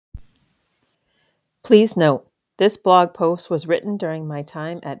Please note, this blog post was written during my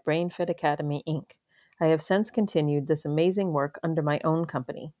time at BrainFit Academy, Inc. I have since continued this amazing work under my own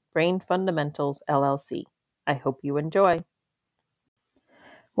company, Brain Fundamentals, LLC. I hope you enjoy.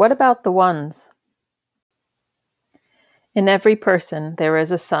 What about the ones? In every person there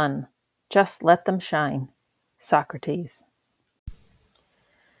is a sun. Just let them shine. Socrates.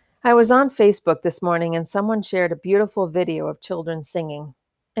 I was on Facebook this morning and someone shared a beautiful video of children singing,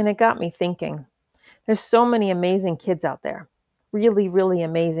 and it got me thinking. There's so many amazing kids out there. Really, really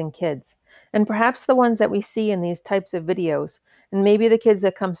amazing kids. And perhaps the ones that we see in these types of videos, and maybe the kids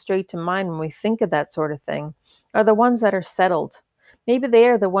that come straight to mind when we think of that sort of thing, are the ones that are settled. Maybe they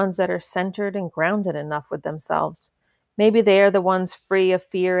are the ones that are centered and grounded enough with themselves. Maybe they are the ones free of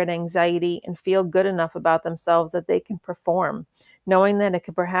fear and anxiety and feel good enough about themselves that they can perform, knowing that it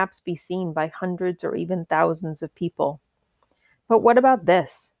could perhaps be seen by hundreds or even thousands of people. But what about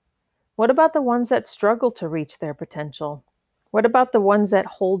this? What about the ones that struggle to reach their potential? What about the ones that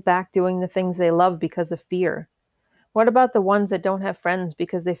hold back doing the things they love because of fear? What about the ones that don't have friends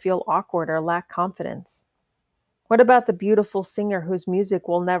because they feel awkward or lack confidence? What about the beautiful singer whose music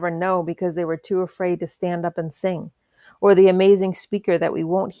we'll never know because they were too afraid to stand up and sing? Or the amazing speaker that we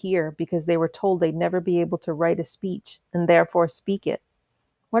won't hear because they were told they'd never be able to write a speech and therefore speak it?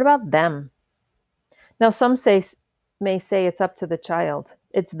 What about them? Now, may say it's up to the child.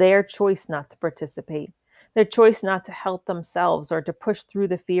 It's their choice not to participate, their choice not to help themselves or to push through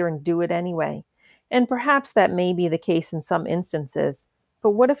the fear and do it anyway. And perhaps that may be the case in some instances, but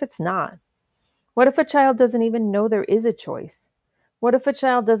what if it's not? What if a child doesn't even know there is a choice? What if a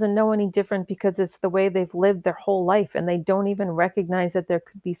child doesn't know any different because it's the way they've lived their whole life and they don't even recognize that there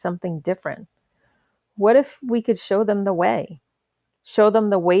could be something different? What if we could show them the way? Show them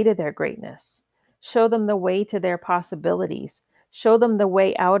the way to their greatness. Show them the way to their possibilities. Show them the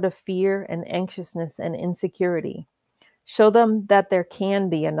way out of fear and anxiousness and insecurity. Show them that there can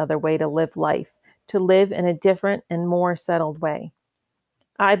be another way to live life, to live in a different and more settled way.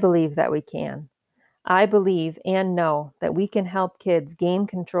 I believe that we can. I believe and know that we can help kids gain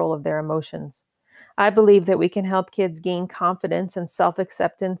control of their emotions. I believe that we can help kids gain confidence and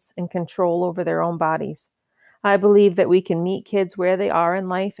self-acceptance and control over their own bodies. I believe that we can meet kids where they are in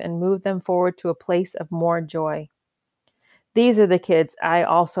life and move them forward to a place of more joy. These are the kids I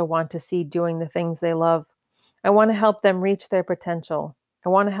also want to see doing the things they love. I want to help them reach their potential. I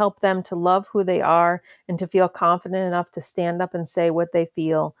want to help them to love who they are and to feel confident enough to stand up and say what they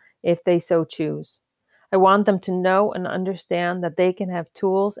feel if they so choose. I want them to know and understand that they can have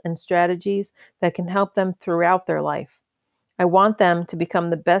tools and strategies that can help them throughout their life. I want them to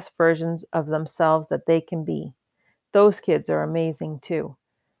become the best versions of themselves that they can be. Those kids are amazing too.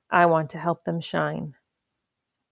 I want to help them shine.